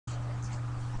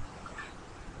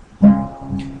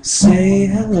Say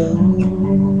hello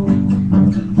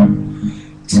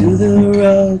to the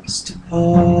rug's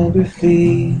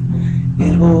topography.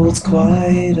 It holds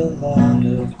quite a lot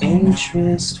of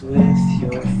interest with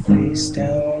your face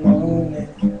down on it.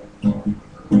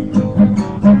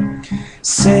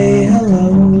 Say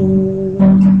hello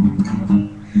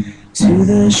to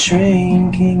the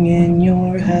shrinking in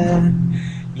your head.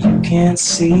 You can't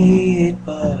see it,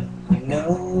 but you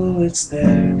know it's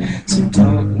there, so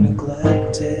don't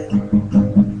neglect it.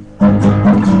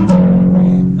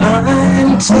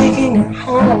 I'm taking her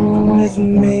home with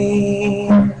me,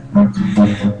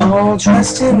 all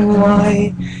dressed in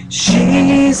white.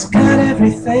 She's got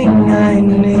everything I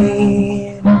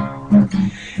need.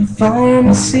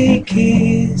 Pharmacy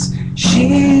keys,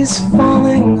 she's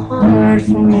falling hard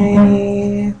for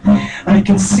me. I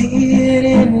can see it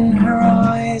in her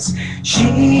eyes.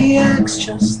 She acts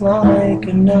just like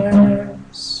a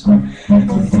nurse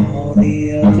with all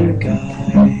the other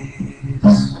guys.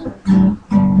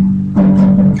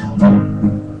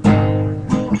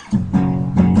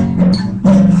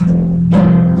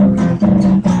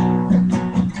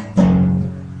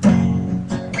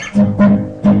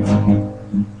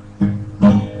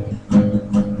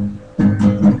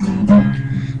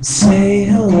 Say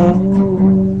hello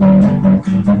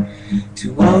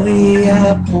to all the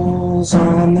apples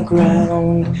on the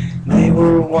ground. They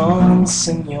were once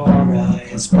in your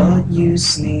eyes, but you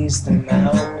sneezed them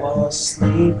out while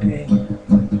sleeping.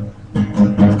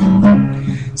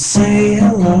 Say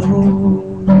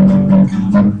hello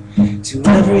to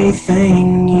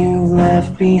everything you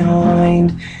left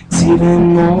behind. It's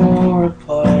even more a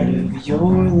part of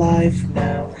your life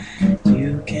now.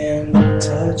 You can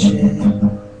touch it.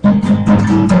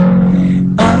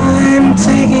 I'm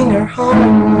taking her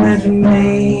home with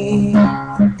me,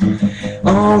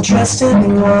 all dressed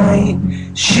in white.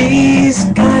 She's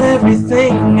got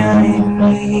everything I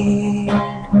need.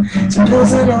 Some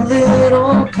pills in a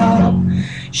little cup.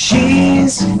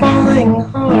 She's falling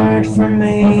hard for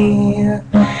me.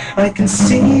 I can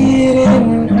see it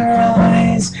in her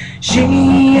eyes.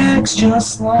 She acts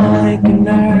just like a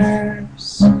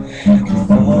nurse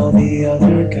with all the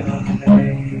other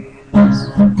guys.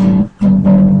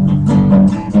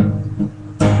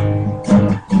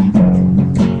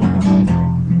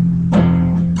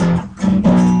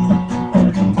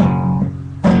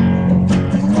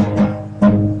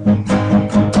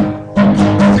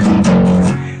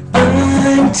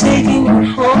 I'm taking her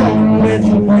home with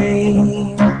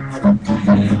me,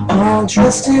 all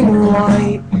dressed in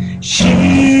white.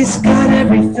 She's got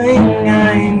everything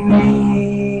I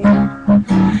need.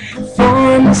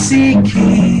 Pharmacy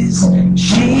keys,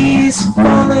 she's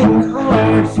falling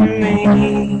hard for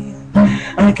me.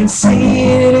 I can see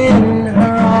it in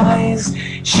her eyes.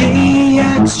 She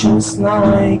acts just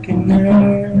like a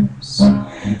nurse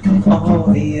with all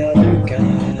the other